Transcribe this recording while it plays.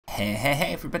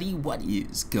Hey everybody, what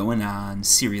is going on?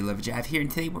 Serial Lover Jav here,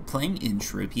 and today we're playing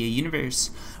Entropia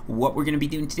Universe. What we're going to be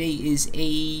doing today is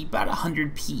about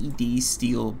 100 PED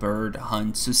steel bird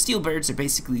hunt. So steel birds are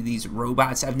basically these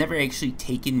robots. I've never actually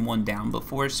taken one down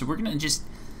before, so we're going to just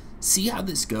see how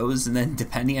this goes, and then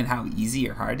depending on how easy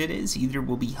or hard it is, either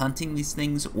we'll be hunting these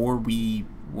things or we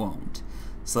won't.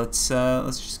 So let's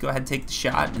just go ahead and take the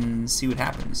shot and see what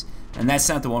happens. And that's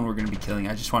not the one we're going to be killing.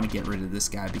 I just want to get rid of this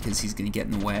guy because he's going to get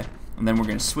in the way. And then we're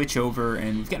going to switch over,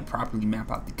 and we've got to properly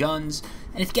map out the guns.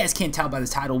 And if you guys can't tell by the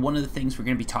title, one of the things we're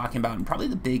going to be talking about, and probably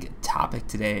the big topic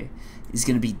today, is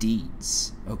going to be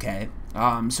deeds. Okay.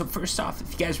 So first off,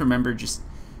 if you guys remember just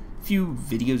a few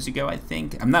videos ago, I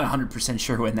think, I'm not 100%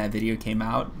 sure when that video came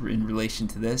out in relation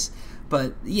to this,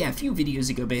 but yeah, a few videos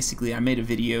ago, basically, I made a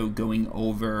video going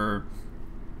over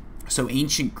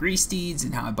ancient Greece deeds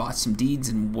and how I bought some deeds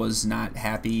and was not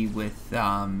happy with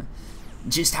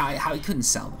just how I couldn't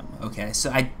sell them. Okay, so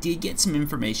I did get some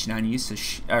information on you, so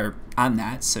on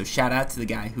that. So shout out to the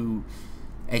guy who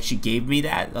actually gave me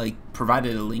that, like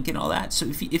provided a link and all that. So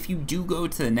if you do go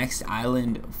to the Next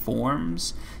Island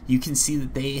forums, you can see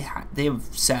that they have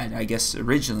said, I guess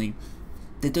originally,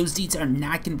 that those deeds are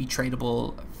not going to be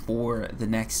tradable for the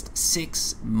next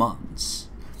 6 months.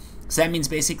 So that means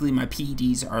basically my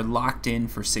PEDs are locked in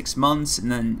for 6 months, and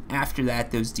then after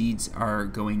that, those deeds are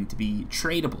going to be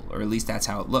tradable, or at least that's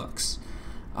how it looks.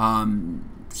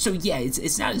 So yeah,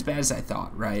 it's not as bad as I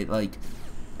thought, right? Like,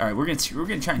 all right, we're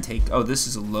gonna try and take. Oh, this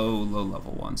is a low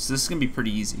level one, so this is gonna be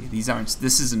pretty easy. This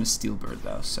isn't a steel bird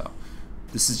though, so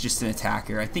this is just an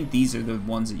attacker. I think these are the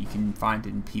ones that you can find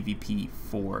in PvP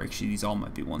 4. Actually, these all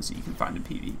might be ones that you can find in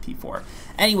PvP 4.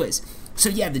 Anyways, so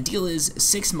yeah, the deal is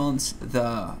 6 months.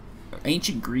 The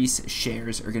Ancient Greece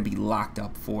shares are going to be locked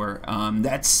up for.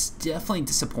 That's definitely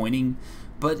disappointing,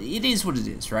 but it is what it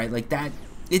is, right? Like that,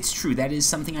 it's true. That is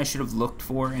something I should have looked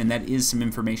for, and that is some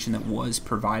information that was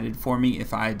provided for me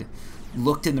if I'd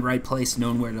looked in the right place,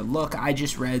 known where to look. I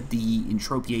just read the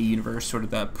Entropia Universe, sort of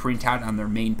the printout on their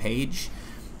main page,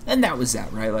 and that was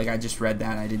that, right? Like I just read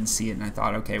that, I didn't see it, and I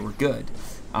thought, okay, we're good.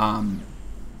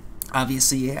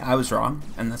 Obviously, I was wrong,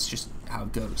 and that's just how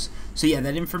it goes. So yeah,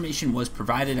 that information was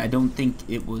provided. I don't think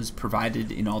it was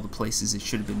provided in all the places it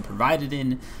should have been provided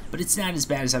in, but it's not as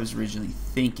bad as I was originally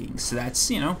thinking. So that's,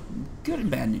 you know, good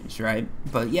and bad news, right?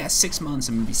 But yeah, 6 months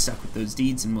I'm gonna be stuck with those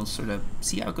deeds, and we'll sort of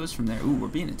see how it goes from there. Ooh, we're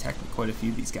being attacked by quite a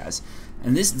few of these guys,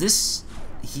 and this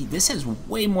has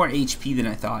way more HP than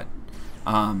I thought.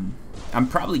 I'm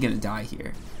probably gonna die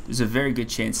here. There's a very good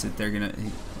chance that they're gonna.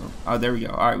 Oh, there we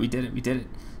go. All right, we did it.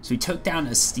 So we took down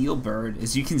a steel bird.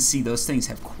 As you can see, those things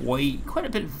have quite a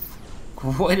bit of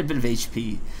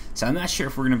HP. So I'm not sure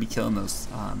if we're gonna be killing those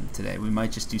today. We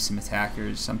might just do some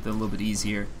attackers, something a little bit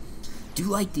easier. Do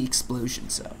like the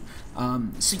explosions though.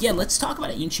 So yeah, let's talk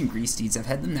about Ancient Greece deeds. I've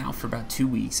had them now for about 2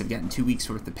 weeks. I've gotten 2 weeks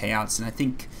worth of payouts, and I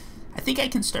think I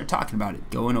can start talking about it,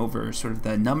 going over sort of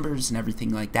the numbers and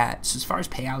everything like that. So as far as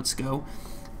payouts go,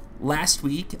 last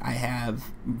week I have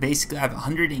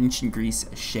 100 Ancient Greece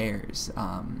shares.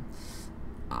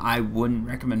 I wouldn't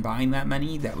recommend buying that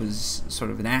many. That was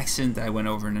sort of an accident that I went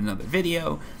over in another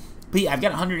video. But yeah, I've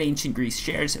got 100 Ancient Greece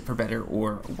shares, for better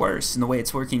or worse. And the way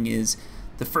it's working is,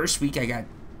 the first week I got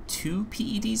 2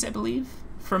 PEDs, I believe,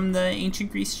 from the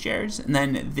Ancient Greece shares, and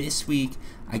then this week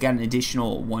I got an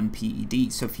additional 1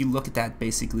 PED. So if you look at that,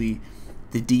 basically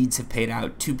the deeds have paid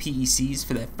out 2 PECs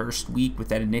for that first week with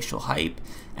that initial hype,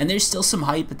 and there's still some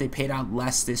hype, but they paid out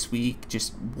less this week,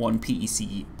 just 1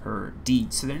 PEC per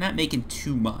deed, so they're not making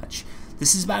too much.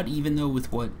 This is about even though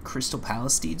with what Crystal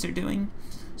Palace deeds are doing.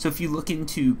 So if you look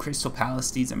into Crystal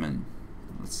Palace deeds,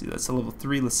 let's see, that's a level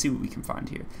 3, let's see what we can find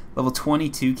here. Level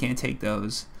 22, can't take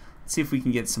those. Let's see if we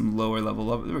can get some lower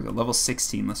level, there we go, level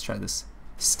 16, let's try this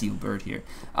steel bird here.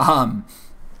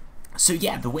 So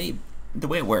yeah, the way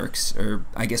it works, or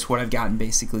I guess what I've gotten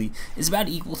basically, is about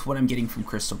equal to what I'm getting from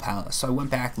Crystal Palace. So I went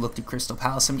back, looked at Crystal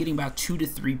Palace, I'm getting about 2 to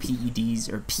 3 PEDs,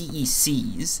 or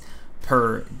PECs,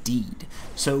 per deed.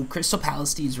 So Crystal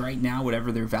Palace deeds right now,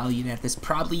 whatever they're valued at, that's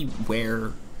probably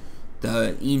where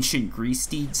the Ancient Greece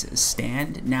deeds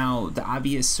stand. Now, the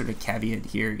obvious sort of caveat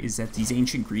here is that these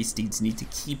Ancient Greece deeds need to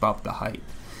keep up the hype.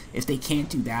 If they can't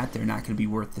do that, they're not going to be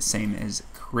worth the same as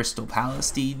Crystal Palace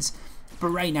deeds. But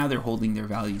right now, they're holding their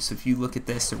value. So if you look at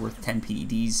this, they're worth 10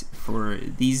 PEDs for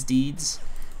these deeds.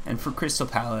 And for Crystal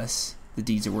Palace, the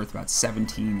deeds are worth about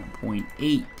 17.8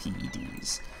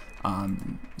 PEDs.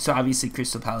 So obviously,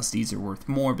 Crystal Palace deeds are worth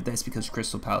more, but that's because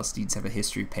Crystal Palace deeds have a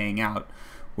history of paying out.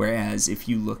 Whereas if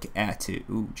you look at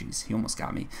ooh, geez, he almost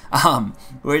got me.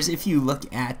 Whereas if you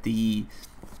look at the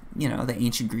you know, the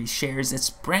Ancient Greece shares, it's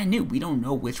brand new. We don't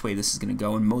know which way this is going to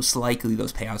go, and most likely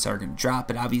those payouts are going to drop.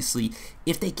 But obviously,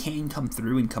 if they can come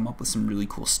through and come up with some really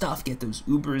cool stuff, get those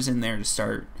Ubers in there to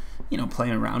start, you know,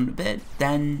 playing around a bit,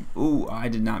 then, ooh, I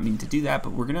did not mean to do that,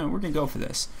 but we're gonna go for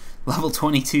this. Level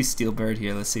 22 Steel Bird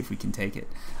here. Let's see if we can take it.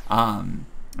 I'm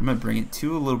gonna bring it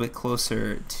to a little bit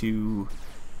closer to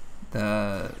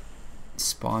the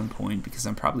spawn point because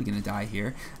I'm probably gonna die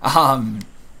here.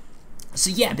 So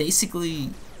yeah, basically,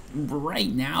 right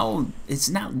now it's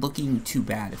not looking too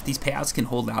bad. If these payouts can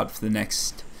hold out for the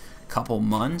next couple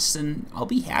months, then I'll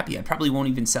be happy. I probably won't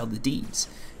even sell the deeds.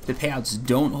 If the payouts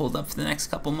don't hold up for the next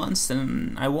couple months,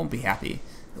 then I won't be happy.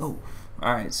 Oh,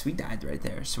 alright, so we died right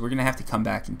there. So we're going to have to come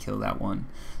back and kill that one.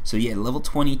 So yeah, level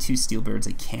 22 Steel Birds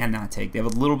I cannot take. They have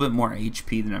a little bit more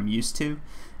HP than I'm used to.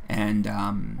 And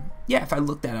yeah, if I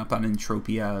look that up on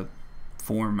Entropia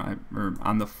form, or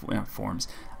on the forums,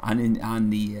 on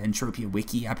the Entropia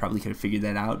wiki, I probably could have figured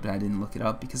that out, but I didn't look it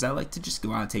up because I like to just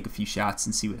go out and take a few shots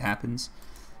and see what happens.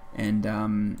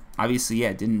 And obviously, yeah,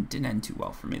 it didn't end too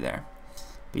well for me there.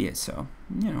 But yeah, so,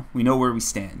 you know, we know where we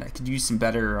stand. I could use some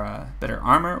better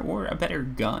armor or a better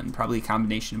gun, probably a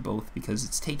combination of both, because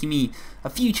it's taking me a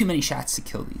few too many shots to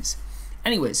kill these.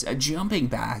 Anyways, jumping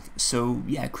back, so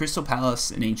yeah, Crystal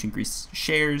Palace and Ancient Greece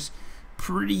shares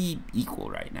pretty equal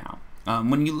right now.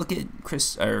 When you look at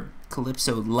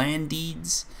Calypso Land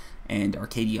Deeds and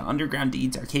Arkadia Underground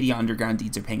Deeds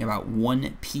are paying about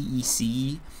 1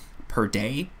 PEC per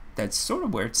day. That's sort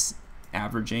of where it's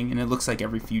averaging, and it looks like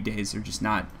every few days they're just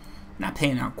not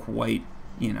paying out quite,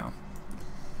 you know,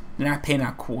 they're not paying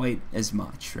out quite as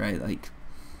much, right? Like,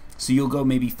 so you'll go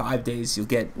maybe 5 days, you'll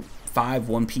get 5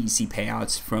 1 PEC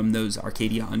payouts from those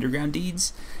Arkadia Underground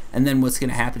Deeds, and then what's going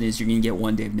to happen is you're going to get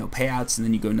 1 day of no payouts, and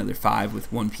then you go another 5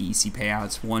 with 1 PEC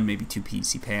payouts, 1 maybe 2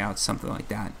 PEC payouts, something like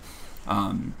that.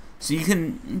 So you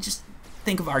can just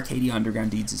think of Arkadia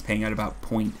Underground Deeds as paying out about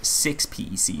 0.6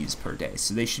 PECs per day,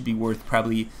 so they should be worth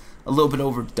probably a little bit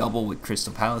over double what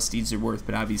Crystal Palace Deeds are worth,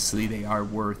 but obviously they are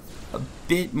worth a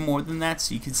bit more than that,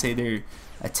 so you could say they're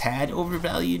a tad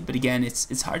overvalued, but again,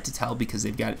 it's hard to tell because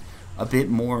they've got a bit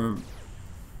more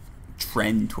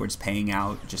trend towards paying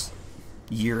out just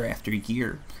year after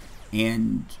year,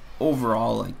 and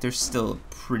overall, like, they're still a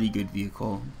pretty good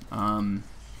vehicle.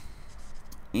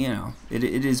 You know, it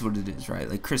is what it is, right?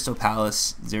 Like Crystal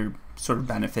Palace, they're sort of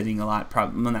benefiting a lot,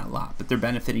 probably, well, not a lot, but they're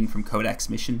benefiting from codex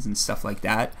missions and stuff like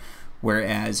that,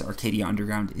 whereas Arkadia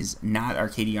Underground is not.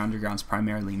 Arkadia Underground's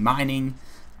primarily mining.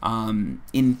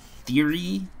 In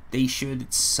theory, they should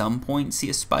at some point see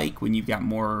a spike when you've got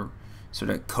more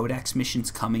sort of codex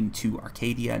missions coming to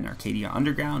Arkadia and Arkadia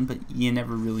Underground, but you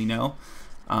never really know.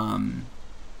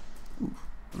 Ooh,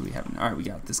 what do we have? All right, we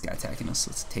got this guy attacking us.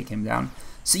 Let's take him down.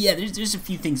 So yeah, there's a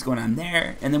few things going on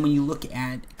there. And then when you look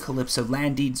at Calypso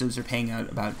Land Deeds, those are paying out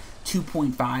about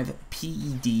 2.5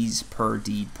 PEDs per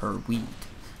deed per week.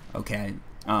 Okay,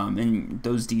 and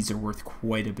those deeds are worth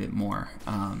quite a bit more.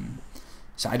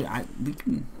 So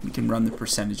we can run the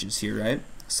percentages here, right?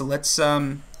 So let's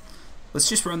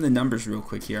just run the numbers real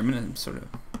quick here. I'm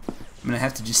gonna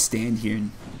have to just stand here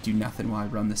and do nothing while I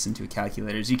run this into a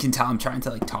calculator. As you can tell, I'm trying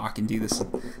to like talk and do this at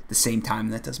the same time,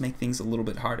 and that does make things a little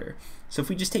bit harder. So if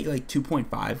we just take like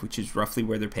 2.5, which is roughly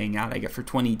where they're paying out, I got for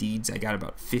 20 deeds, I got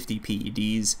about 50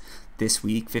 PEDs this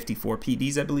week, 54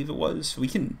 PEDs I believe it was. So we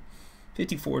can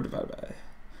 54 divided by.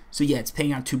 So yeah, it's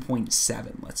paying out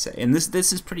 2.7, let's say. And this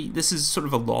is sort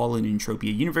of a lull in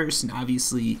Entropia Universe, and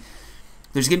obviously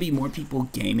there's going to be more people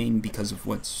gaming because of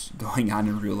what's going on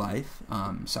in real life.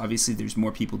 So obviously there's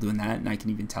more people doing that, and I can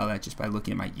even tell that just by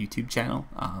looking at my YouTube channel.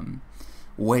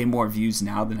 Way more views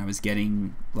now than I was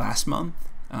getting last month.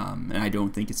 And I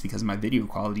don't think it's because my video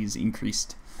quality has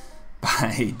increased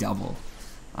by double.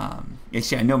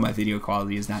 Actually, I know my video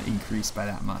quality has not increased by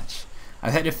that much.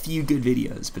 I've had a few good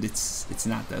videos, but it's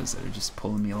not those that are just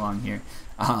pulling me along here.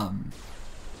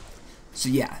 So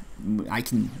yeah,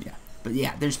 but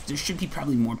yeah, there should be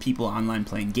probably more people online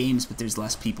playing games, but there's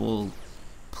less people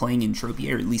playing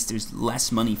Entropia, or at least there's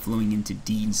less money flowing into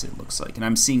deeds, it looks like. And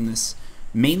I'm seeing this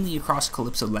mainly across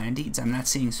Calypso Land Deeds. I'm not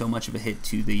seeing so much of a hit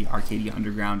to the Arkadia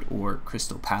Underground or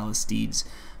Crystal Palace Deeds.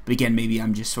 But again, maybe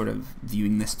I'm just sort of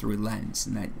viewing this through a lens,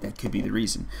 and that could be the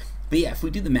reason. But yeah, if we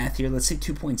do the math here, let's say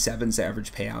 2.7 is the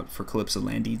average payout for Calypso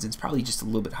Land Deeds. It's probably just a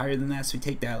little bit higher than that, so we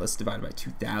take that, let's divide it by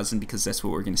 2,000, because that's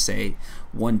what we're going to say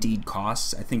one deed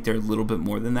costs. I think they're a little bit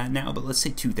more than that now, but let's say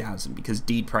 2,000, because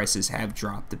deed prices have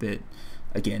dropped a bit,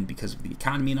 again, because of the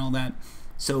economy and all that.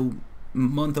 So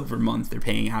month over month, they're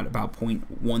paying out about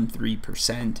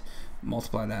 0.13%.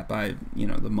 multiply that by, you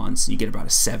know, the months, and you get about a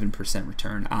 7%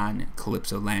 return on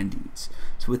Calypso Land Deeds.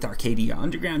 So with Arkadia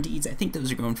Underground Deeds, I think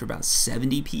those are going for about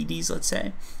 70 PDs, let's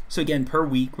say. So again, per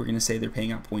week, we're going to say they're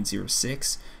paying out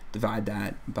 0.06. Divide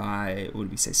that by, what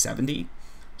did we say, 70?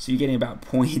 So you're getting about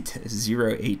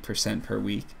 0.08% per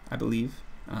week, I believe.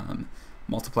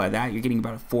 Multiply that, you're getting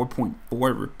about a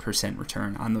 4.4%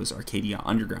 return on those Arkadia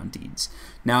Underground Deeds.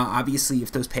 Now, obviously,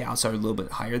 if those payouts are a little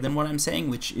bit higher than what I'm saying,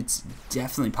 which it's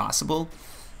definitely possible,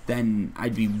 then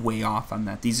I'd be way off on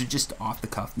that. These are just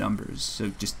off-the-cuff numbers,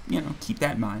 so just, you know, keep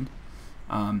that in mind.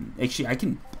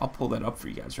 Actually, I'll pull that up for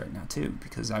you guys right now, too,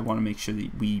 because I want to make sure that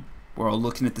we're all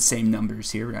looking at the same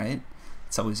numbers here, right?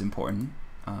 It's always important.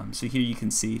 So here you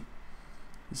can see,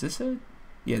 is this it?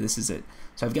 Yeah, this is it.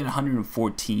 So I've got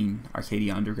 114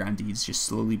 Arkadia Underground Deeds, just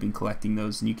slowly been collecting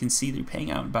those, and you can see they're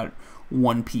paying out about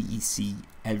 1 PEC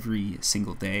every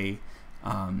single day.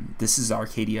 This is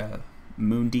Arkadia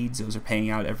Moon Deeds. Those are paying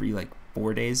out every like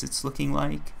 4 days, it's looking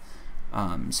like.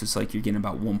 So it's like you're getting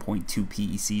about 1.2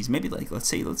 PECs, maybe like let's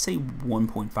say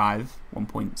 1.5,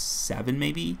 1.7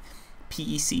 maybe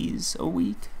PECs a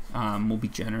week. We'll be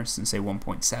generous and say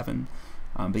 1.7.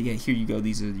 But yeah, here you go.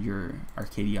 These are your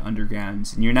Arkadia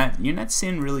Undergrounds, and you're not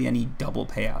seeing really any double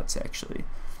payouts actually.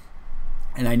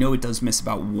 And I know it does miss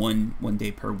about one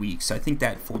day per week, so I think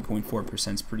that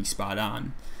 4.4% is pretty spot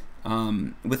on.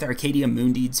 With Arkadia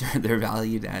Moon Deeds, they're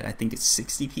valued at, I think it's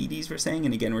 60 PDs we're saying,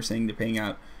 and again we're saying they're paying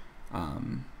out. Yeah,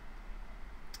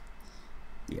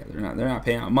 they're not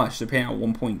paying out much. They're paying out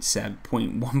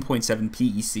 1.7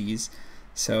 PECs.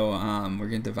 So we're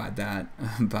gonna divide that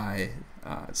by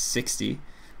 60,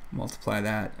 multiply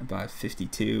that by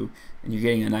 52, and you're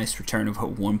getting a nice return of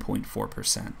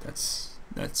 1.4%. That's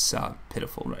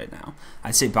pitiful right now.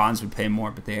 I'd say bonds would pay more,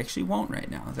 but they actually won't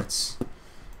right now. That's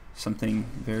something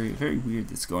very, very weird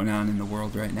that's going on in the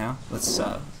world right now. Let's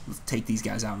take these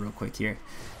guys out real quick here,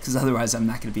 because otherwise I'm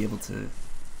not gonna be able to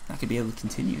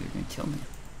continue. They're gonna kill me.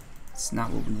 It's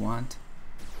not what we want.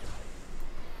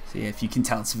 So yeah, if you can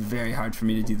tell, it's very hard for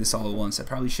me to do this all at once. I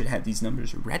probably should have had these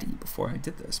numbers ready before I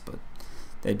did this, but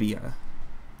that'd be a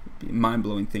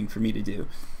mind-blowing thing for me to do.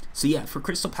 So yeah, for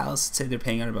Crystal Palace, let's say they're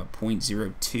paying out about 0.02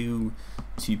 to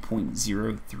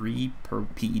 0.03 per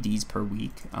PEDs per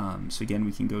week. So again,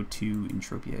 we can go to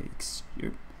Entropia.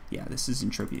 Yeah, this is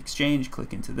Entropia Exchange.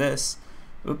 Click into this.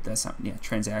 Oop, that's not, yeah,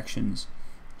 transactions.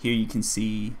 Here you can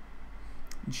see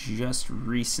just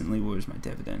recently, what was my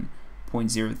dividend?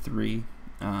 0.03.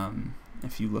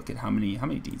 If you look at how many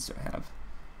deeds do I have?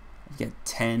 I've got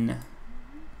 10.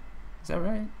 Is that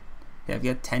right? Yeah, I've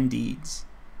got 10 deeds.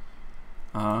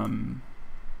 How'd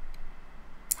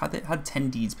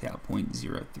 10 deeds pay out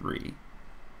 0.03?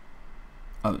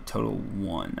 Oh, total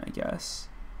 1, I guess.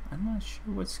 I'm not sure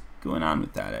what's going on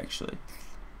with that actually.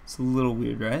 It's a little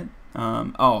weird, right?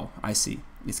 Oh, I see.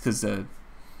 It's because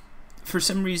for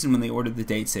some reason when they ordered the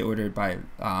dates, they ordered by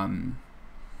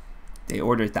they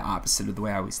order it the opposite of the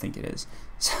way I always think it is.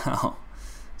 So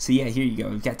yeah, here you go.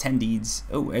 We've got 10 deeds.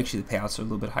 Oh, actually the payouts are a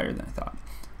little bit higher than I thought.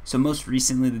 So most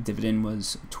recently the dividend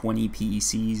was 20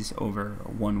 PECs over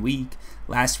 1 week.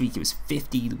 Last week it was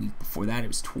 50. The week before that it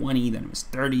was 20. Then it was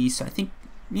 30. So I think,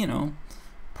 you know,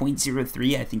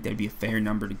 0.03, I think that'd be a fair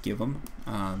number to give them.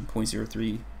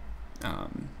 0.03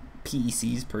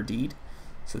 PECs per deed.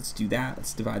 So let's do that.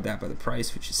 Let's divide that by the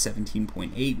price, which is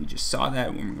 17.8. We just saw that,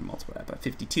 and we're going to multiply that by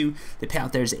 52. The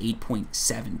payout there is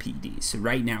 8.7 PDs. So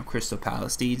right now, Crystal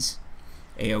Palace Deeds,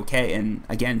 A-OK. And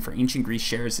again, for Ancient Greece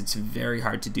shares, it's very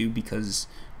hard to do because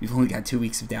we've only got 2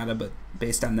 weeks of data, but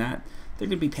based on that, they're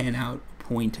going to be paying out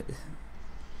 1.5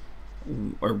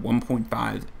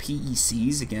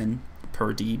 PECs, again,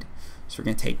 per deed. So we're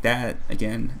going to take that,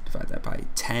 again, divide that by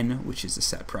 10, which is the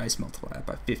set price, multiply that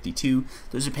by 52.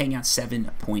 Those are paying out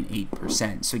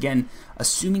 7.8%. So again,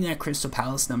 assuming that Crystal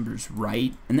Palace number's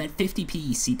right, and that 50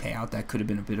 PEC payout, that could have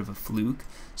been a bit of a fluke.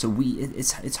 So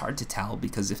it's hard to tell,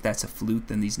 because if that's a fluke,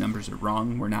 then these numbers are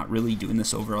wrong. We're not really doing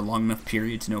this over a long enough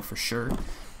period to know for sure.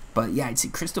 But yeah, I'd say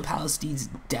Crystal Palace Deeds,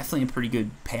 definitely a pretty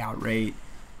good payout rate.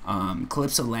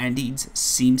 Calypso Land Deeds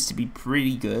seems to be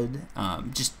pretty good.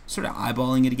 Just sort of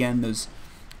eyeballing it again, those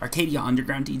Arkadia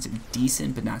Underground Deeds are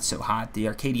decent, but not so hot. The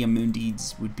Arkadia Moon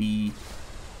Deeds would be,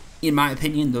 in my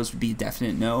opinion, those would be a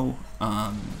definite no.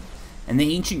 And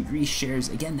the Ancient Greece shares,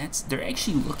 again, they're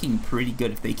actually looking pretty good.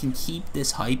 If they can keep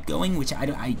this hype going, which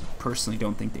I personally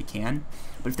don't think they can,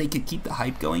 but if they could keep the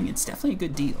hype going, it's definitely a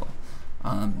good deal.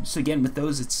 So again, with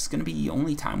those, it's going to be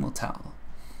only time will tell.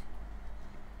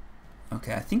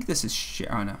 Okay, I think this is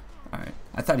oh no. Alright.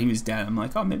 I thought he was dead. I'm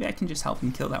like, oh, maybe I can just help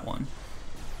him kill that one.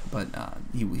 but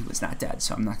he was not dead,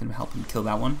 so I'm not going to help him kill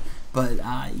that one. But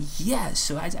yeah,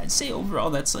 so I'd say overall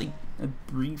that's like a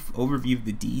brief overview of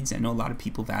the deeds. I know a lot of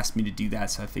people have asked me to do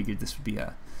that, so I figured this would be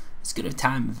as good a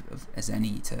time as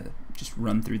any to just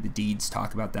run through the deeds,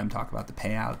 talk about them, talk about the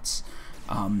payouts.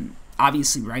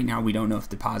 Obviously, right now we don't know if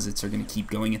deposits are going to keep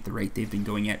going at the rate they've been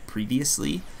going at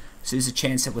previously. So there's a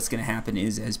chance that what's going to happen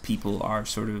is, as people are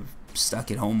sort of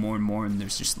stuck at home more and more and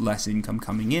there's just less income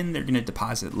coming in, they're going to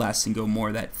deposit less and go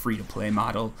more that free-to-play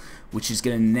model, which is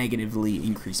going to negatively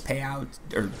increase payouts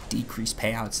or decrease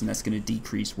payouts, and that's going to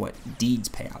decrease what deeds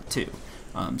pay out too.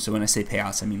 So when I say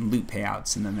payouts, I mean loot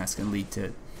payouts, and then that's going to lead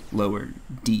to lower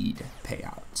deed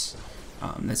payouts.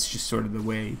 That's just sort of the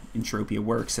way Entropia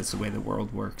works. That's the way the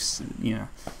world works. You know,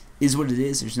 is what it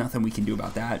is. There's nothing we can do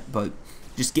about that, but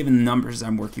just given the numbers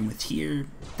I'm working with here,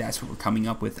 that's what we're coming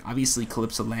up with. Obviously,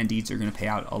 Calypso Land Deeds are going to pay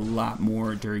out a lot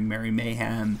more during Merry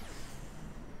Mayhem.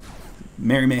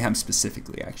 Merry Mayhem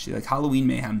specifically, actually. Like, Halloween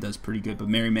Mayhem does pretty good, but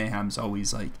Merry Mayhem's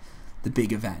always, like, the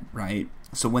big event, right?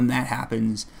 So when that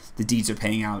happens, the deeds are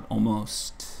paying out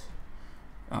almost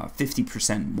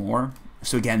 50% more.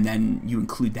 So again, then you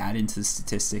include that into the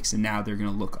statistics, and now they're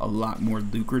going to look a lot more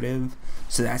lucrative.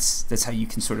 So that's how you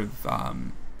can sort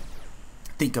of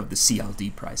think of the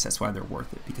CLD price. That's why they're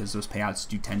worth it, because those payouts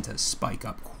do tend to spike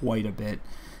up quite a bit,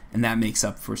 and that makes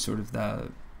up for sort of the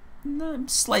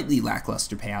slightly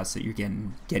lackluster payouts that you're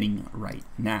getting right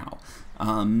now.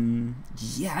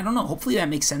 Yeah, I don't know. Hopefully that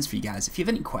makes sense for you guys. If you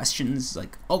have any questions,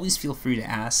 like, always feel free to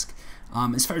ask.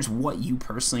 As far as what you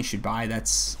personally should buy,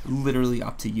 that's literally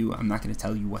up to you. I'm not going to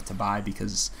tell you what to buy,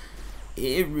 because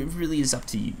it really is up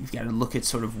to you. You've got to look at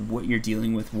sort of what you're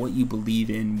dealing with, what you believe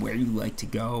in, where you like to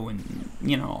go, and,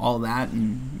 you know, all that,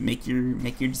 and make your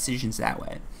decisions that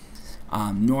way.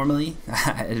 Normally,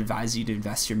 I advise you to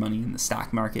invest your money in the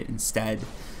stock market instead.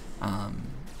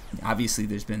 Obviously,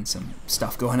 there's been some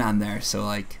stuff going on there, so,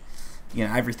 like, you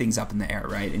know, everything's up in the air,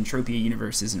 right? Entropia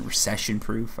Universe isn't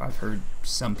recession-proof. I've heard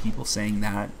some people saying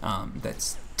that.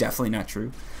 That's definitely not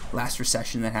true. Last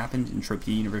recession that happened,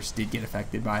 Entropia Universe did get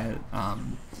affected by it. I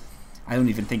don't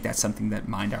even think that's something that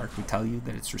MindArk would tell you,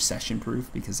 that it's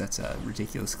recession-proof, because that's a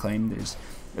ridiculous claim. There's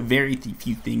very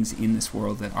few things in this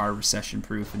world that are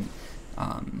recession-proof,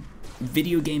 and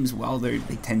video games, well, they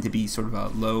tend to be sort of a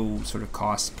low sort of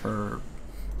cost per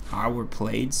hour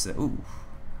played. So, ooh,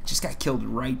 just got killed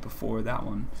right before that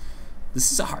one.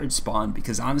 This is a hard spawn,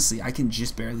 because honestly, I can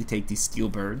just barely take these steel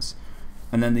birds,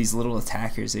 and then these little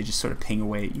attackers, they just sort of ping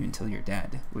away at you until you're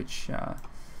dead, which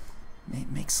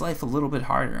makes life a little bit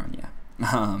harder on you.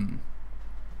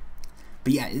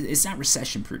 But yeah, it's not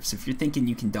recession proof. So if you're thinking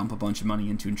you can dump a bunch of money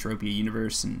into Entropia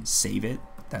Universe and save it,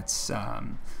 that's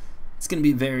it's going to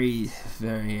be a very,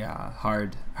 very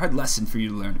hard lesson for you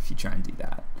to learn if you try and do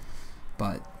that.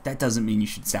 But that doesn't mean you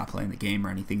should stop playing the game or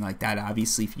anything like that.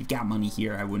 Obviously, if you've got money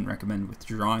here, I wouldn't recommend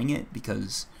withdrawing it,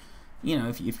 because, you know,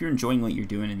 if you're enjoying what you're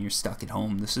doing and you're stuck at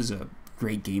home, this is a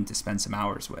great game to spend some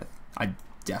hours with. I'd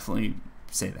definitely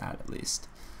say that, at least.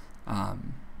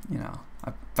 You know,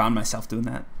 I found myself doing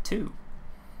that too.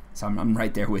 So I'm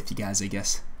right there with you guys, I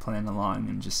guess, playing along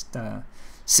and just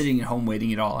sitting at home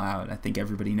waiting it all out. I think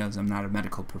everybody knows I'm not a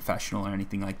medical professional or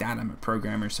anything like that. I'm a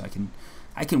programmer, so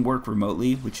I can work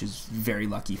remotely, which is very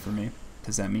lucky for me,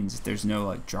 because that means there's no,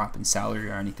 like, drop in salary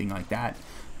or anything like that.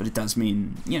 But it does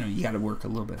mean, you know, you got to work a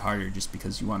little bit harder, just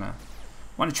because you want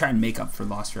to try and make up for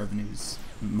lost revenues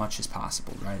as much as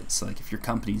possible, right? So, like, if your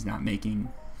company's not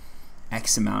making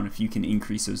X amount, if you can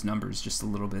increase those numbers just a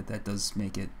little bit, that does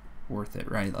make it worth it,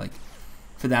 right? Like,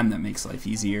 for them, that makes life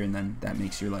easier, and then that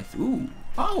makes your life, ooh,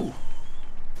 oh,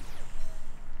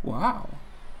 wow.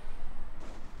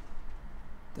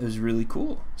 That was really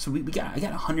cool. So I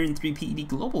got 103 PED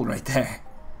global right there.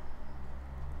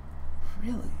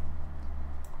 Really?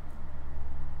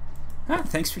 Ah,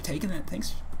 thanks for taking that.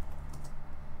 Thanks.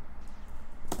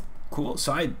 Cool.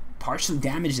 So I partially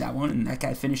damaged that one, and that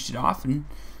guy finished it off, and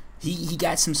he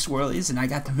got some swirlies, and I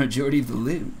got the majority of the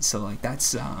loot. So, like,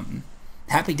 that's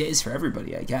happy days for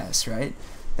everybody, I guess, right?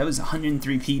 That was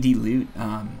 103 PD loot.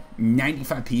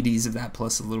 95 PDs of that,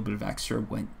 plus a little bit of extra,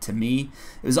 went to me.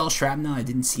 It was all shrapnel. I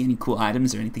didn't see any cool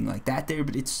items or anything like that there,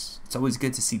 but it's always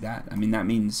good to see that. I mean, that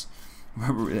means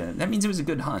it was a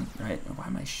good hunt, right? Why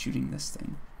am I shooting this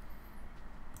thing?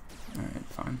 All right,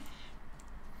 fine.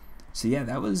 So yeah,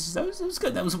 that was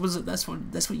good.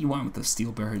 That's what you want with those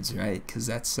steel birds, right? Because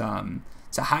that's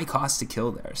it's a high cost to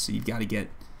kill there, so you've got to get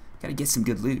some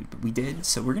good loot. But we did,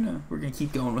 so we're gonna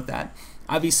keep going with that.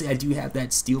 Obviously, I do have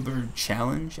that steel bird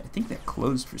challenge. I think that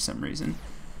closed for some reason.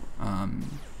 But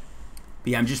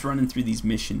yeah, I'm just running through these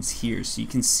missions here, so you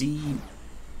can see.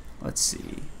 Let's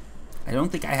see. I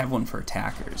don't think I have one for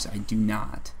attackers. I do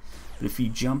not. But if you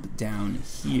jump down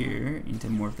here into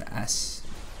more of the S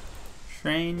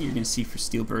train, you're going to see for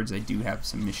steel birds I do have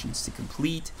some missions to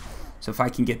complete. So if I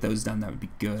can get those done, that would be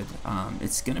good.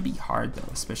 It's going to be hard,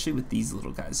 though, especially with these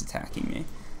little guys attacking me.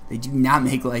 They do not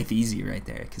make life easy right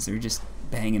there, because they're just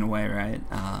banging away, right?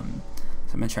 So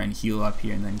I'm going to try and heal up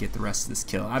here and then get the rest of this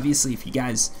kill. Obviously, if you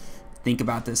guys think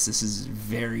about this, this is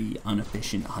very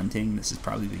inefficient hunting. This is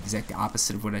probably the exact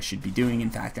opposite of what I should be doing. In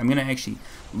fact, I'm going to actually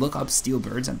look up steel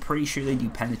birds. I'm pretty sure they do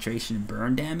penetration and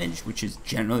burn damage, which is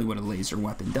generally what a laser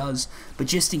weapon does. But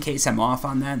just in case I'm off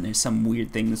on that and there's some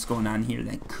weird thing that's going on here,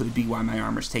 that could be why my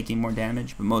armor's taking more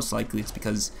damage. But most likely it's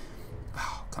because,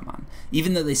 oh, come on.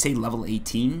 Even though they say level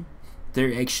 18,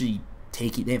 they're actually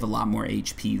they have a lot more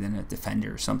HP than a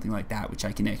defender or something like that, which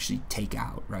I can actually take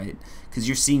out, right? Because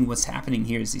you're seeing what's happening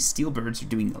here is these steel birds are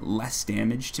doing less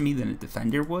damage to me than a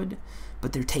defender would,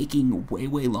 but they're taking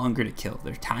way longer to kill.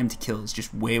 Their time to kill is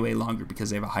just way longer because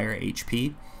they have a higher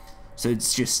HP. So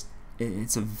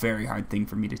it's a very hard thing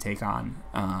for me to take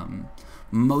on.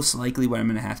 Most likely what I'm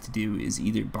going to have to do is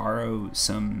either borrow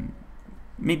some,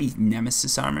 maybe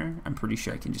Nemesis armor. I'm pretty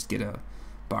sure I can just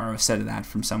borrow a set of that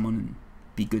from someone and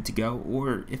be good to go,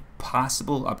 or if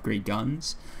possible upgrade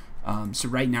guns. So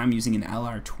right now I'm using an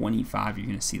LR25. You're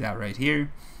going to see that right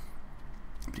here.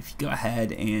 But if you go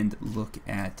ahead and look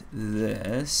at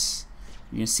this,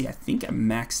 you're going to see I think I'm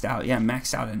maxed out. Yeah, I'm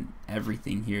maxed out on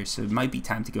everything here, so it might be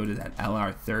time to go to that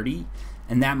LR30,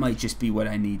 and that might just be what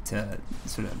I need to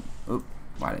sort of, oh,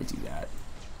 why did I do that?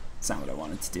 That's not what I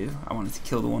wanted to do. I wanted to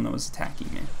kill the one that was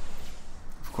attacking me.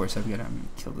 Of course I've got to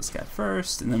kill this guy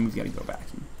first, and then we've got to go back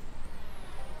and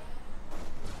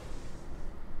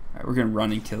alright, we're going to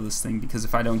run and kill this thing, because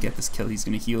if I don't get this kill, he's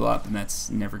going to heal up, and that's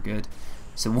never good.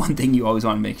 So one thing you always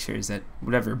want to make sure is that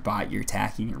whatever bot you're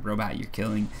attacking or robot you're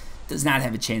killing does not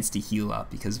have a chance to heal up,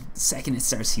 because the second it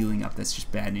starts healing up, that's just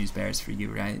bad news bears for you,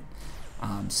 right?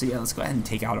 So yeah, let's go ahead and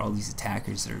take out all these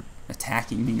attackers that are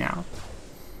attacking me now.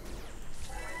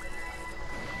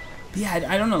 But yeah,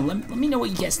 I don't know. Let me know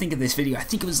what you guys think of this video. I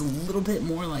think it was a little bit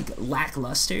more like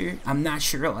lackluster. I'm not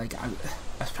sure. Like I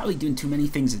was probably doing too many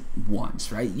things at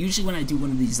once, right? Usually when I do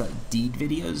one of these like deed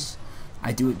videos,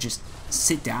 I do it just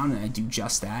sit down and I do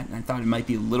just that. And I thought it might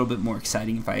be a little bit more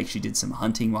exciting if I actually did some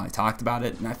hunting while I talked about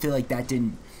it. And I feel like that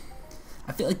didn't.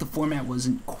 I feel like the format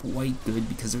wasn't quite good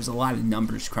because there's a lot of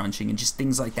numbers crunching and just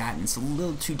things like that. And it's a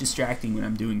little too distracting when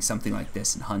I'm doing something like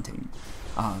this and hunting.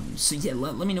 So yeah,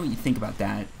 let me know what you think about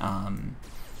that.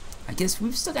 I guess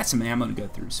we've still got some ammo to go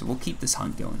through, so we'll keep this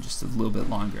hunt going just a little bit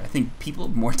longer. I think people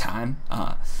have more time,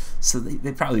 so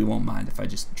they probably won't mind if I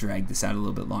just drag this out a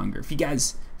little bit longer. If you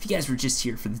guys were just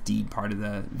here for the deed part of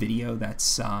the video,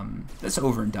 that's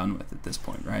over and done with at this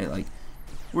point, right? Like,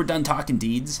 we're done talking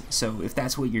deeds, so if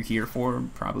that's what you're here for,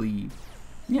 probably,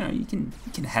 you know, you can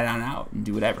head on out and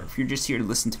do whatever. If you're just here to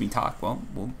listen to me talk, well,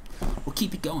 we'll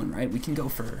keep it going, right? We can go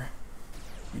for,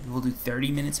 maybe we'll do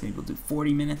 30 minutes, maybe we'll do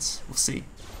 40 minutes. We'll see.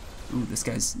 Ooh, this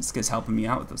guy's helping me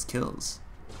out with those kills.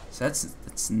 So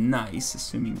that's nice,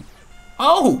 assuming.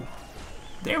 Oh!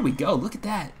 There we go. Look at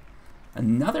that.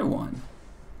 Another one.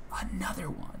 Another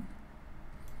one.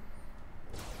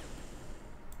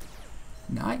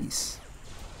 Nice.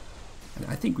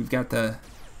 I think we've got the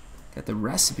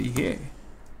recipe here.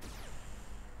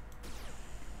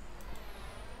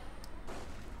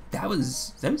 That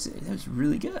was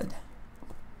really good.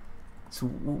 So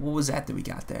what was that we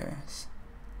got there?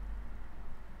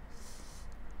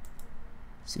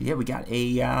 So yeah, we got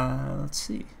a let's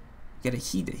see, we got a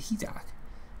Hedok,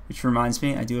 which reminds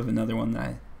me, I do have another one that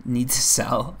I need to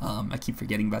sell. I keep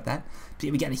forgetting about that. But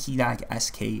yeah, we got a Hedok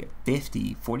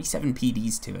SK50, 47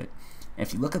 PDs to it. And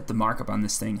if you look up the markup on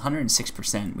this thing,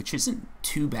 106%, which isn't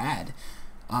too bad.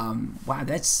 Wow,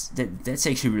 that's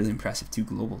actually really impressive. 2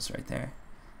 globals right there.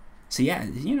 So yeah,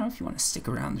 you know, if you want to stick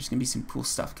around, there's gonna be some cool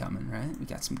stuff coming, right? We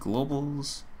got some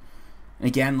globals. And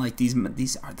again, like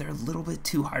they're a little bit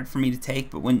too hard for me to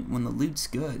take, but when the loot's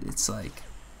good, it's like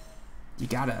you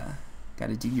gotta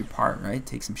do your part, right?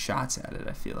 Take some shots at it.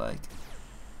 I feel like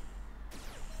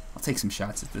I'll take some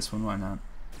shots at this one. Why not?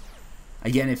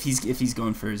 Again, if he's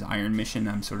going for his iron mission,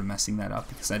 I'm sort of messing that up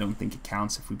because I don't think it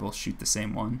counts if we both shoot the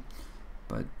same one.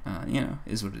 But you know,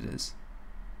 is what it is.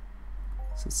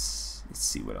 So let's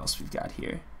see what else we've got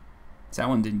here. So that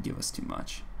one didn't give us too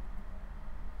much.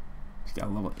 We've got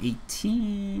a level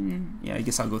 18. Yeah, I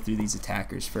guess I'll go through these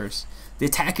attackers first. The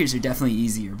attackers are definitely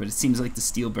easier, but it seems like the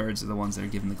steel birds are the ones that are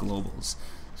given the globals.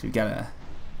 So we've got to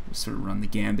sort of run the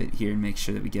gambit here and make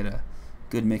sure that we get a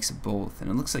good mix of both. And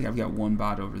it looks like I've got one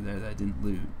bot over there that I didn't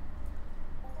loot.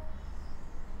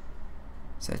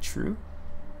 Is that true?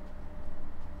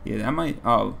 Yeah, that might...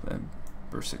 Oh,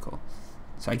 Versicle.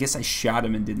 So I guess I shot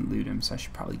him and didn't loot him, so I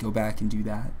should probably go back and do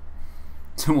that.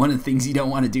 So one of the things you don't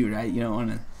want to do, right? You don't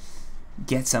want to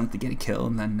get something, get a kill,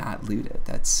 and then not loot it.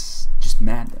 That's just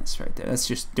madness right there. That's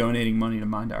just donating money to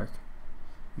Mondarch,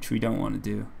 which we don't want to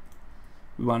do.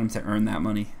 We want him to earn that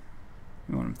money.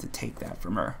 We want him to take that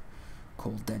from our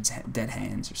cold dead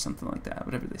hands or something like that,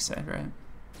 whatever they said, right?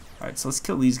 Alright, so let's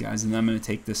kill these guys, and then I'm going to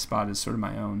take this spot as sort of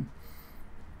my own.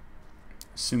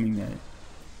 Assuming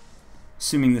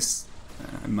this,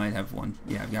 I might have one.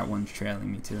 Yeah, I've got one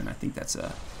trailing me too, and I think that's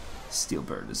a steel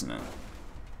bird, isn't it?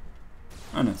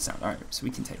 Oh no, it's not. Alright, so we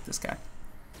can take this guy.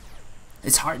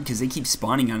 It's hard because they keep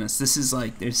spawning on us. This is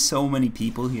like, there's so many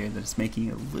people here that it's making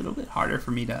it a little bit harder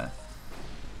for me to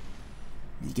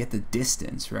get the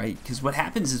distance, right? Because what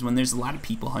happens is when there's a lot of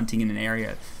people hunting in an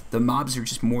area, the mobs are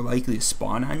just more likely to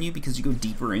spawn on you because you go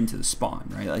deeper into the spawn,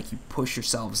 right? Like you push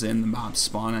yourselves in, the mobs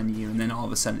spawn on you, and then all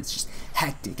of a sudden it's just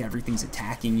hectic. Everything's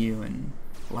attacking you, and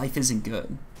life isn't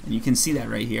good. And you can see that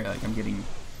right here. Like I'm getting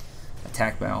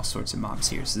attacked by all sorts of mobs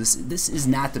here. So this is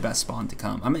not the best spawn to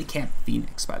come. I'm at Camp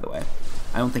Phoenix, by the way.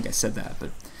 I don't think I said that,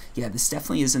 but yeah, this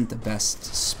definitely isn't the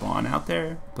best spawn out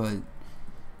there, but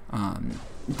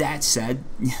that said,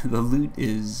 the loot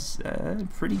is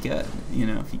pretty good. You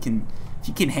know, if you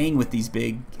can hang with these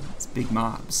big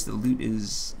mobs, the loot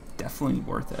is definitely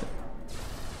worth it.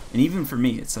 And even for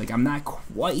me, it's like I'm not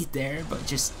quite there, but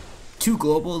just 2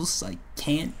 globals, like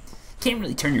can't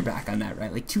really turn your back on that,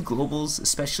 right? Like 2 globals,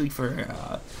 especially for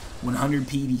 100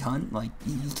 PD hunt, like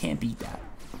you can't beat that.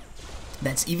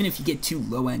 That's even if you get 2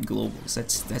 low-end globals.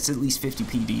 That's at least 50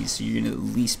 PDs, so you're gonna at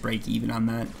least break even on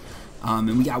that.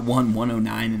 And we got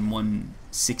 109 and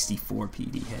 164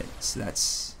 PD hit, so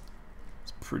that's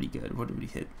pretty good. What did we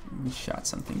hit? We shot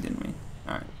something, didn't we?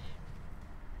 All right,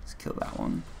 let's kill that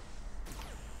one.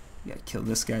 We gotta kill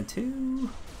this guy too.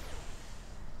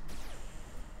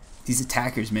 These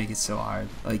attackers make it so hard.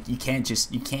 Like you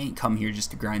can't come here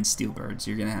just to grind steel birds.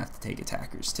 You're gonna have to take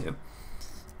attackers too.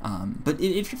 But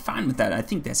if you're fine with that, I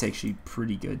think that's actually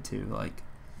pretty good too. Like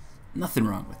nothing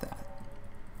wrong with that.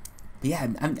 But yeah,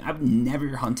 I've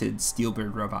never hunted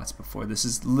steelbird robots before. This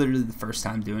is literally the first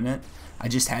time doing it. I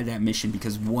just had that mission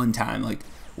because one time, like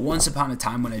once upon a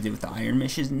time when I did with the iron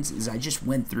missions, is I just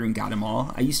went through and got them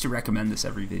all. I used to recommend this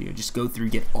every video. Just go through,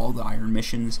 get all the iron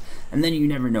missions, and then you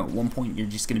never know. At one point, you're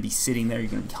just going to be sitting there, you're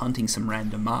going to be hunting some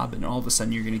random mob, and all of a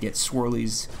sudden you're going to get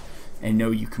swirlies and know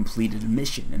you completed a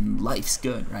mission, and life's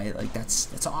good, right? Like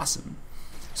that's awesome.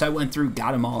 So I went through,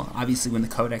 got them all. Obviously, when the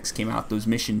Codex came out, those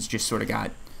missions just sort of got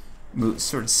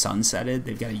sort of sunsetted.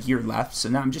 They've got a year left, so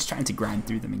now I'm just trying to grind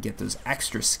through them and get those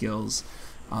extra skills.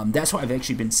 That's why I've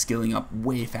actually been skilling up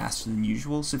way faster than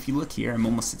usual. So if you look here, I'm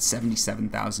almost at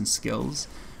 77,000 skills.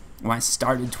 When I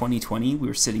started 2020,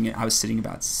 I was sitting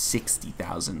about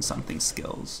 60,000 something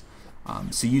skills.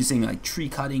 So using like tree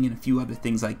cutting and a few other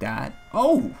things like that.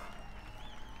 Oh,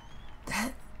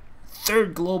 that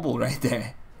 3rd global right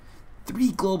there.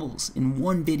 3 globals in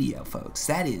one video, folks.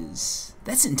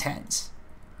 That's intense.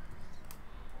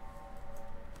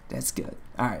 That's good.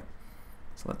 Alright.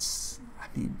 So I was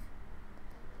going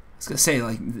to say,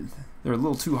 like, they're a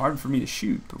little too hard for me to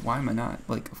shoot, but why am I not?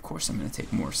 Like, of course I'm going to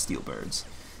take more steel birds.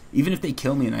 Even if they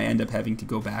kill me and I end up having to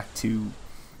go back to,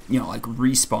 you know, like,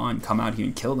 respawn, come out here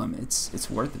and kill them, it's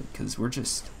worth it, because we're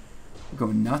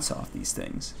going nuts off these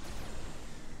things.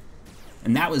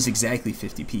 And that was exactly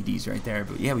 50 PDs right there,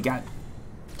 but yeah, we got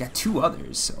 2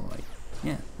 others, so, like,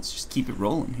 yeah, let's just keep it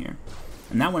rolling here.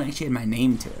 And that one actually had my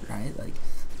name to it, right? Like,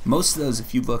 most of those,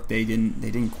 if you look, they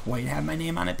didn't quite have my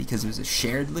name on it because it was a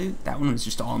shared loot. That one was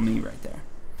just all me right there.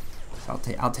 So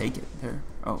I'll take it. There.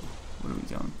 Oh, what are we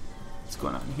doing? What's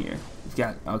going on here?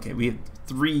 We have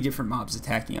 3 different mobs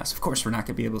attacking us. Of course, we're not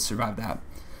gonna be able to survive that.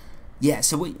 Yeah.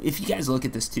 So if you guys look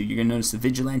at this too, you're gonna notice the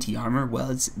vigilante armor.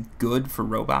 Well, it's good for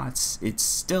robots. It's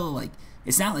still like,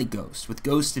 it's not like Ghost. With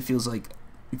Ghost, it feels like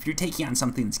if you're taking on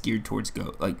something that's geared towards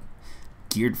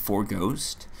geared for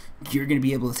Ghost, you're going to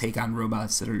be able to take on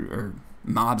robots that are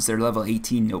mobs that are level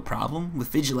 18, no problem. With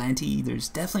Vigilante, there's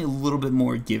definitely a little bit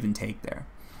more give and take there,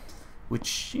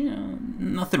 which, you know,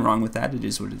 nothing wrong with that. It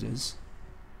is what it is.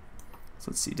 So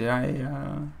let's see, did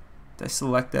I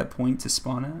select that point to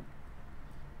spawn at?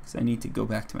 Because I need to go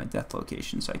back to my death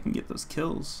location so I can get those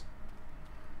kills.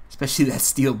 Especially that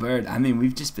steel bird. I mean,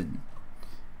 we've just been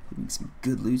getting some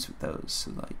good loots with those,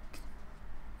 so like,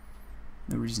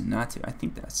 no reason not to. I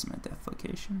think that's my death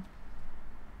location.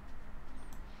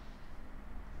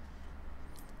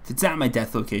 If it's not my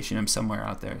death location, I'm somewhere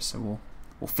out there, so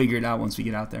we'll figure it out once we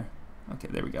get out there. Okay,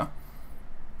 there we go.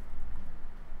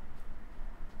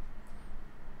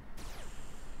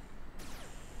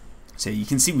 So you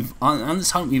can see we've on this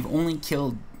hunt we've only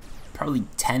killed probably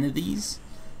 10 of these,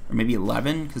 or maybe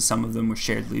 11, because some of them were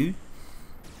shared loot.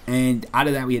 And out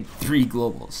of that we had 3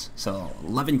 globals. So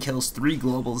 11 kills, 3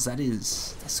 globals.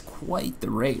 That's quite the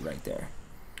rate right there.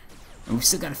 And we've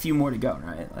still got a few more to go,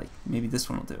 right? Like maybe this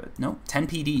one will do it. Nope, 10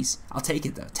 PDs. I'll take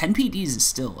it though. 10 PDs is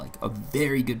still like a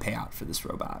very good payout for this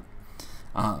robot.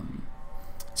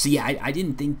 So yeah, I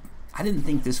didn't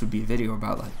think this would be a video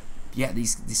about like, yeah,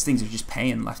 these things are just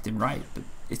paying left and right, but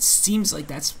it seems like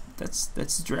that's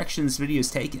the direction this video is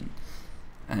taken.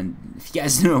 And if you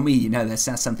guys know me, you know that's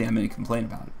not something I'm going to complain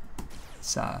about.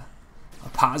 It's a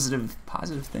positive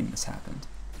thing that's happened.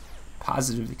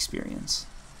 Positive experience.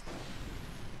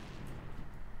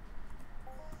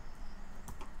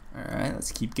 Alright,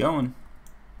 let's keep going.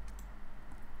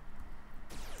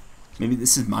 Maybe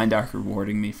this is Mindark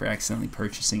rewarding me for accidentally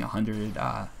purchasing 100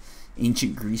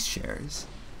 Ancient Greece shares.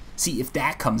 See, if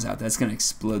that comes out, that's going to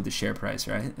explode the share price,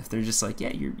 right? If they're just like,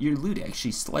 yeah, your loot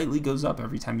actually slightly goes up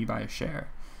every time you buy a share.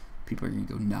 People are going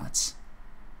to go nuts.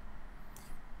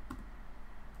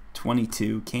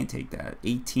 22, can't take that.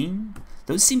 18,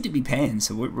 those seem to be paying,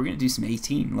 so we're going to do some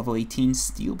 18. Level 18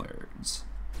 Steelbirds.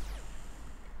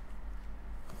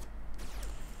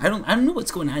 I don't know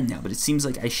what's going on now, but it seems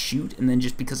like I shoot, and then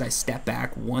just because I step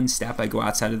back one step, I go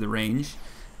outside of the range,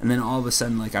 and then all of a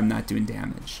sudden, like, I'm not doing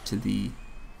damage to the...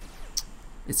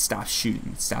 It stops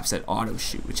shooting. It stops at auto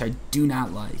shoot, which I do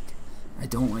not like. I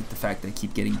don't like the fact that I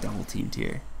keep getting double teamed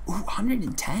here. Ooh,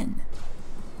 110.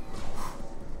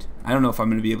 I don't know if I'm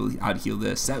going to be able to out heal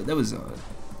this. That was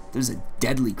a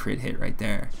deadly crit hit right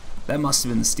there. That must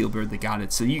have been the Steelbird that got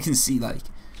it. So you can see, like,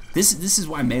 this is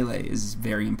why melee is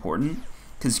very important,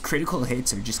 because critical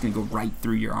hits are just going to go right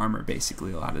through your armor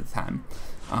basically a lot of the time.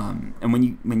 And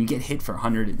when you get hit for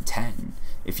 110,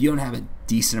 if you don't have a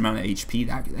decent amount of HP,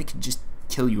 that could just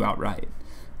kill you outright.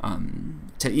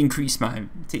 To increase my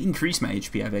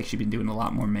HP, I've actually been doing a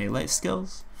lot more melee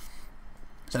skills.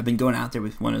 So I've been going out there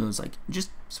with one of those, like, just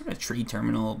sort of trade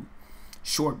terminal,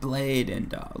 short blade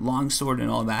and long sword and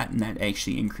all that, and that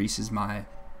actually increases my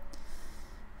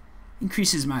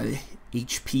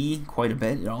HP quite a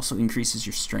bit. It also increases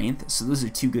your strength. So those are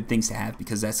 2 good things to have,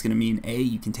 because that's going to mean A,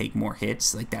 you can take more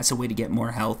hits. Like, that's a way to get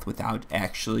more health without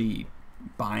actually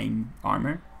buying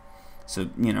armor. So,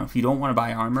 you know, if you don't want to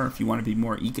buy armor, if you want to be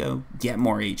more eco, get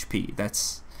more HP.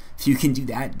 That's, if you can do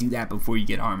that before you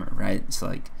get armor, right? It's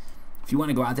like, if you want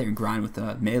to go out there and grind with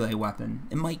a melee weapon,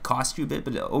 it might cost you a bit,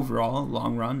 but overall,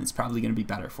 long run, it's probably going to be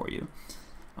better for you.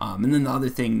 And then the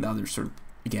other sort of,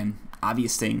 again,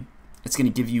 obvious thing, it's going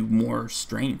to give you more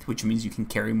strength, which means you can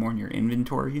carry more in your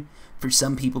inventory. For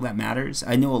some people, that matters.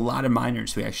 I know a lot of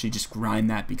miners who actually just grind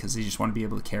that because they just want to be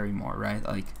able to carry more, right?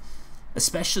 Like,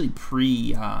 especially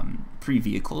pre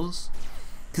vehicles,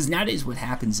 because nowadays what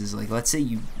happens is, like, let's say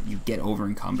you get over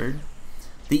encumbered.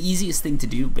 The easiest thing to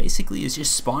do basically is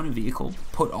just spawn a vehicle,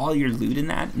 put all your loot in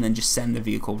that, and then just send the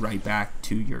vehicle right back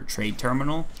to your trade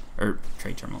terminal,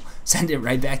 send it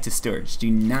right back to storage. Do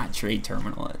not trade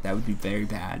terminal it. That would be very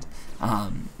bad.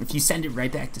 If you send it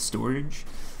right back to storage,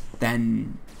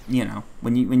 then, you know,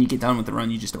 when you get done with the run,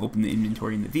 you just open the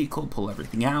inventory in the vehicle, pull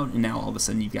everything out, and now all of a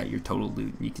sudden you've got your total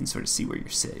loot, and you can sort of see where you're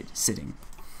sitting.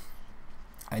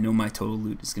 I know my total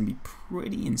loot is going to be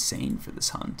pretty insane for this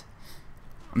hunt.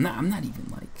 I'm not even,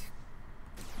 like,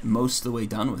 most of the way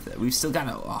done with it. We've still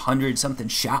got 100 something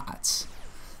shots,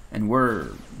 and we're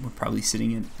probably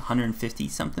sitting at 150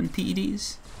 something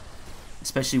PEDs.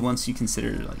 Especially once you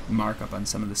consider, like, markup on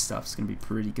some of this stuff, it's gonna be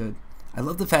pretty good. I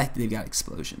love the fact that they've got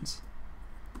explosions.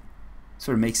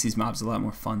 Sort of makes these mobs a lot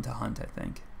more fun to hunt, I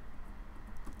think.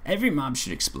 Every mob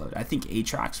should explode. I think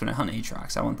Aatrox, when I hunt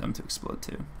Aatrox, I want them to explode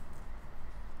too.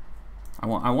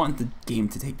 I want the game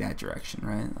to take that direction,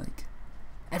 right? Like,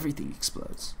 everything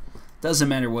explodes. Doesn't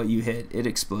matter what you hit, it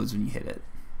explodes when you hit it.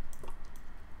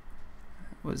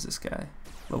 What is this guy?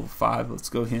 Level 5, let's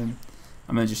go him.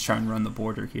 I'm going to just try and run the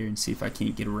border here and see if I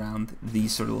can't get around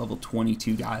these sort of level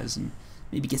 22 guys and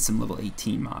maybe get some level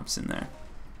 18 mobs in there.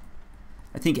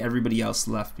 I think everybody else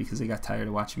left because they got tired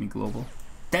of watching me global.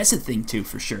 That's a thing too,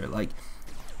 for sure. Like,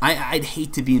 I'd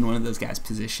hate to be in one of those guys'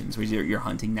 positions where you're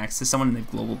hunting next to someone and they've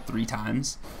globaled 3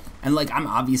 times. And, like, I'm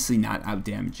obviously not out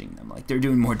damaging them. Like, they're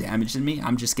doing more damage than me.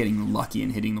 I'm just getting lucky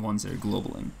and hitting the ones that are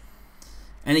globaling.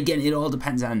 And again, it all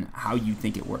depends on how you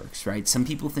think it works, right? Some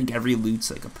people think every loot's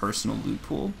like a personal loot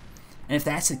pool. And if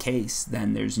that's the case,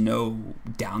 then there's no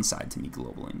downside to me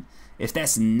globaling. If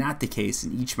that's not the case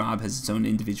and each mob has its own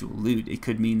individual loot, it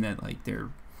could mean that, like, they're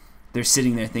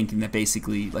sitting there thinking that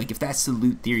basically, like, if that's the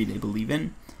loot theory they believe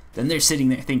in, then they're sitting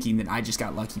there thinking that I just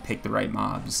got lucky, picked the right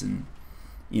mobs, and,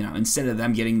 you know, instead of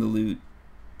them getting the loot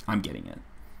I'm getting it.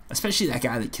 Especially that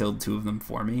guy that killed 2 of them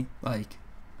for me. Like,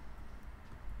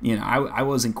 you know, I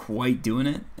wasn't quite doing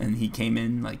it, and he came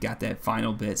in, like, got that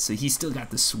final bit. So he still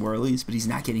got the swirlies, but he's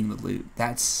not getting the loot.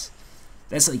 That's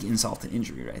like insult to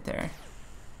injury right there.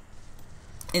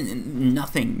 And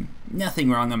nothing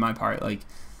wrong on my part. Like,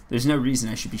 there's no reason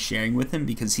I should be sharing with him,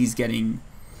 because he's getting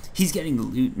the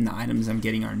loot, and the items I'm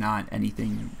getting are not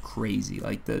anything crazy.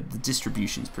 Like, the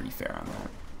distribution's pretty fair on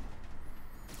that.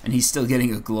 And he's still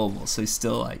getting a global, so he's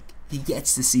still, like, he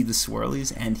gets to see the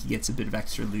swirlies, and he gets a bit of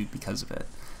extra loot because of it.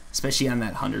 Especially on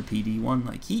that 100 PD one,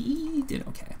 like, he did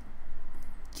okay.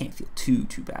 Can't feel too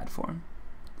bad for him.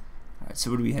 Alright, so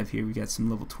what do we have here? We got some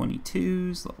level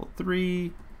 22s, level 3.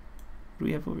 What do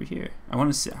we have over here? I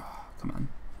want to see, oh, come on.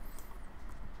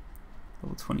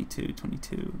 Level 22,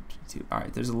 22, 22.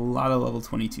 Alright, there's a lot of level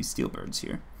 22 steelbirds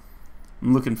here.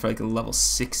 I'm looking for like a level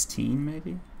 16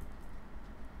 maybe.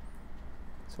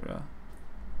 Sort of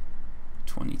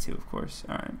 22, of course.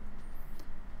 Alright.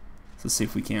 So let's see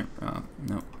if we can't.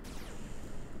 No.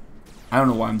 I don't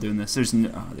know why I'm doing this. There's no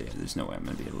way I'm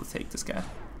going to be able to take this guy.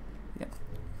 Yeah.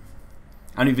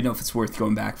 I don't even know if it's worth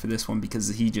going back for this one,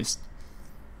 because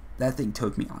that thing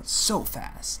took me out so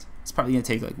fast. It's probably going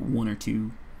to take like 1 or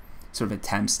 2 sort of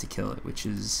attempts to kill it, which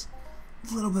is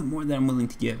a little bit more than I'm willing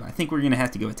to give. I think we're going to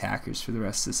have to go attackers for the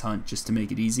rest of this hunt just to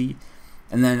make it easy.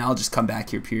 And then I'll just come back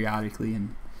here periodically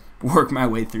and work my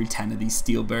way through 10 of these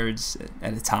steel birds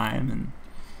at a time, and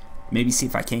maybe see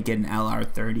if I can't get an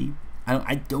LR30.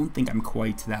 I don't think I'm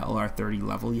quite to that LR30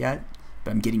 level yet,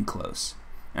 but I'm getting close.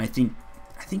 And I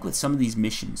think with some of these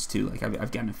missions too, like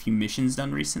I've gotten a few missions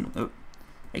done recently. Oh,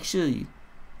 actually,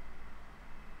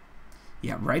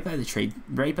 yeah, right by the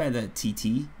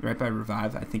TT, right by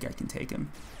revive, I think I can take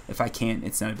him. If I can't,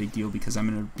 it's not a big deal, because I'm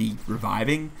gonna be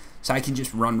reviving, so I can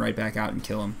just run right back out and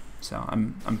kill him. So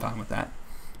I'm fine with that.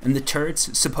 And the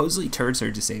turrets, supposedly turrets are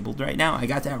disabled right now. I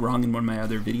got that wrong in one of my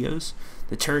other videos.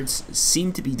 The turrets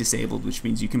seem to be disabled, which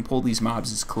means you can pull these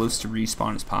mobs as close to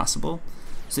respawn as possible.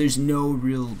 So there's no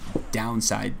real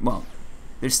downside. Well,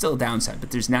 there's still a downside, but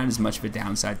there's not as much of a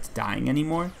downside to dying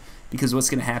anymore. Because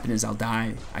what's going to happen is I'll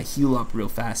die, I heal up real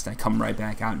fast, I come right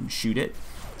back out and shoot it.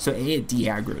 So it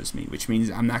de-aggroes me, which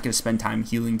means I'm not going to spend time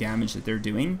healing damage that they're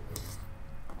doing.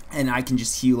 And I can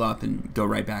just heal up and go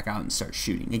right back out and start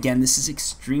shooting. Again, this is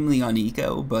extremely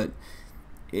uneco, but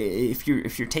if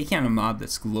you're taking on a mob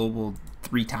that's global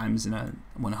 3 times in a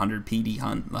 100 PD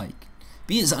hunt, like,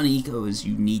 be as uneco as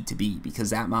you need to be, because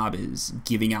that mob is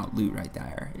giving out loot right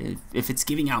there. If it's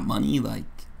giving out money, like,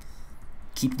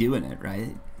 keep doing it,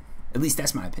 right? At least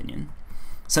that's my opinion.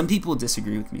 Some people would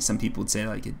disagree with me. Some people would say,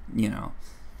 like, it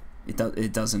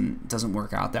doesn't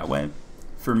work out that way.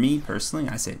 For me personally,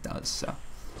 I say it does. So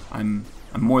I'm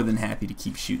more than happy to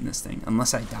keep shooting this thing,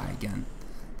 unless I die again.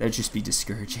 That'd just be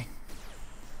discouraging.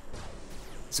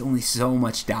 It's only so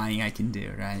much dying I can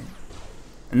do, right?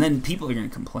 And then people are gonna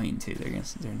complain too. They're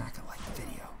not gonna like the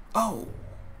video. Oh,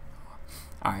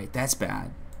 all right, that's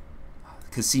bad.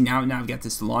 Cause see, now I've got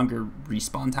this longer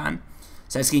respawn time,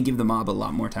 so that's gonna give the mob a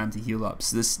lot more time to heal up.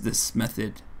 So this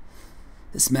method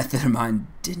of mine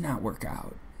did not work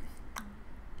out.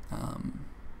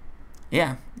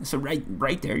 Yeah, so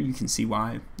right there you can see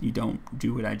why you don't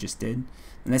do what I just did.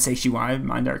 And that's actually why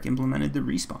MindArk implemented the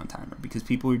respawn timer, because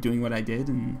people were doing what I did,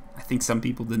 and I think some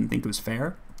people didn't think it was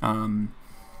fair.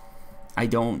 I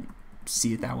don't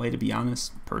see it that way, to be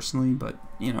honest, personally, but,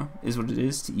 you know, is what it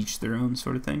is, to each their own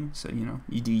sort of thing. So, you know,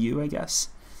 you do you, I guess.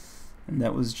 And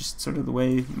that was just sort of the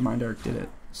way MindArk did it.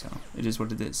 So it is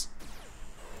what it is.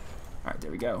 Alright,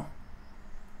 there we go.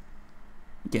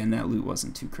 Again, that loot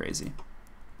wasn't too crazy.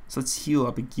 So let's heal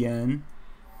up again.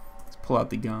 Let's pull out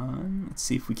the gun. Let's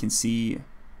see if we can see.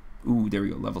 Ooh, there we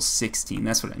go. Level 16.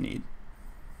 That's what I need.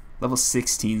 Level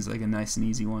 16 is like a nice and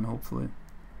easy one, hopefully.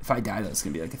 If I die, though, it's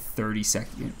going to be like a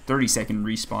 30-second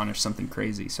respawn or something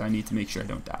crazy. So I need to make sure I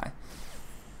don't die.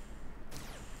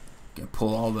 Gonna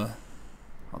pull all the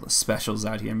specials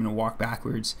out here. I'm gonna walk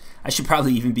backwards. I should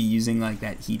probably even be using like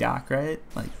that HEDOC, right?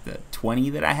 Like the 20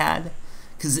 that I had.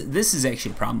 Because this is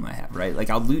actually a problem I have, right? Like,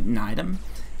 I'll loot an item,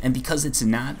 and because it's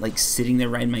not like sitting there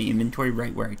right in my inventory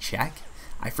right where I check,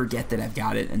 I forget that I've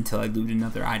got it until I loot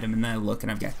another item, and then I look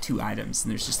and I've got 2 items,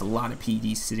 and there's just a lot of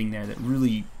PD sitting there that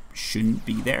really shouldn't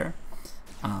be there.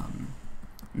 And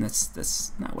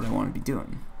that's not what I want to be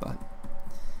doing, but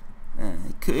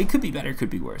it could be better, it could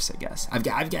be worse, I guess. I've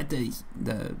got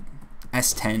the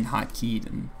S10 hotkeyed,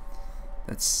 and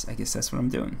I guess that's what I'm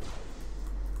doing,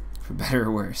 for better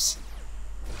or worse.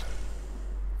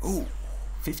 Ooh,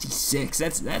 56.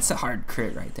 That's a hard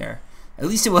crit right there. At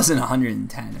least it wasn't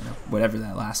 110 or whatever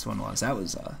that last one was. That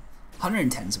was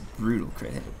 110 is a brutal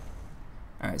crit hit.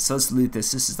 Alright, so let's loot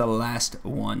this. This is the last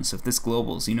one. So if this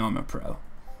globals, you know I'm a pro.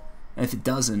 And if it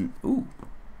doesn't, ooh.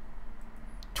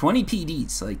 20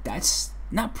 PDs. Like, that's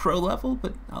not pro level,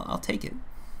 but I'll take it.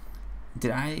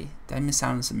 Did I miss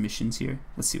out on some missions here?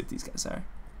 Let's see what these guys are.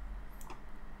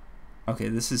 Okay,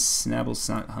 this is Snabble's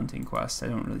hunting quest. I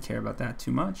don't really care about that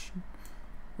too much.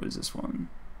 What is this one?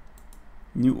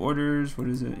 New orders. What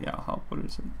is it? Yeah, I'll help. What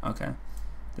is it? Okay.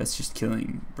 That's just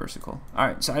killing Versicle.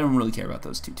 Alright, so I don't really care about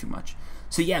those too much.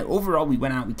 So yeah, overall we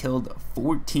went out, we killed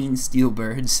 14 steel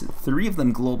birds, 3 of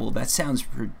them global. That sounds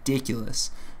ridiculous.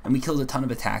 And we killed a ton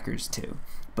of attackers too.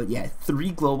 But yeah,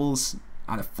 3 globals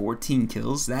out of 14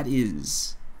 kills,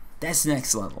 that's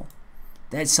next level.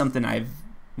 That's something I've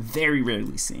very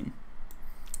rarely seen.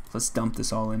 Let's dump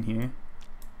this all in here.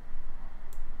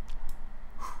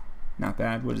 Not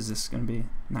bad. What is this going to be?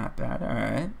 Not bad.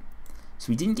 Alright. So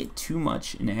we didn't get too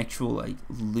much in actual like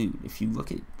loot. If you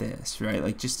look at this, right?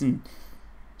 Like just in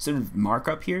sort of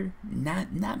markup here,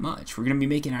 not much. We're gonna be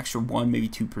making extra 1, maybe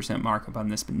 2% markup on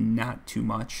this, but not too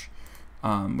much.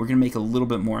 We're gonna make a little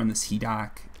bit more on this HEDOC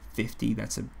 50.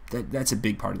 That's a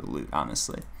big part of the loot,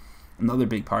 honestly. Another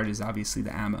big part is obviously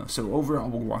the ammo. So overall,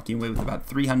 we're walking away with about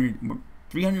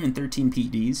 313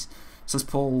 PDs. So let's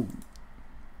pull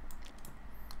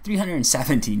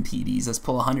 317 PDs. Let's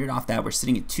pull 100 off that. We're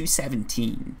sitting at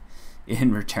 217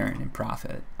 in return in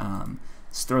profit.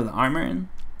 Let's throw the armor in.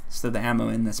 Let's throw the ammo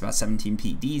in. That's about 17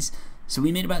 PDs. So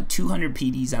we made about 200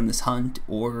 PDs on this hunt,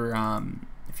 or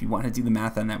if you want to do the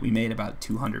math on that, we made about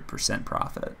 200%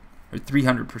 profit, or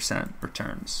 300%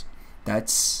 returns.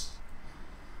 That's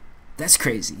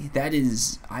crazy. That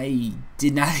is, I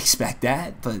did not expect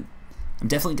that, but I'm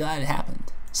definitely glad it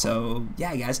happened. So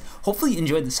yeah, guys, hopefully you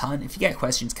enjoyed this hunt. If you got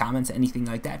questions, comments, anything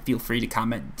like that, feel free to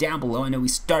comment down below. I know we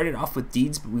started off with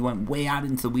deeds, but we went way out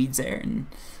into the weeds there, and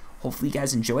hopefully you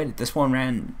guys enjoyed it. This one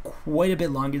ran quite a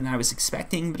bit longer than I was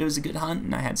expecting, but it was a good hunt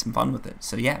and I had some fun with it.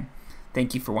 So yeah,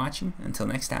 thank you for watching. Until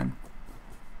next time,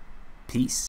 peace.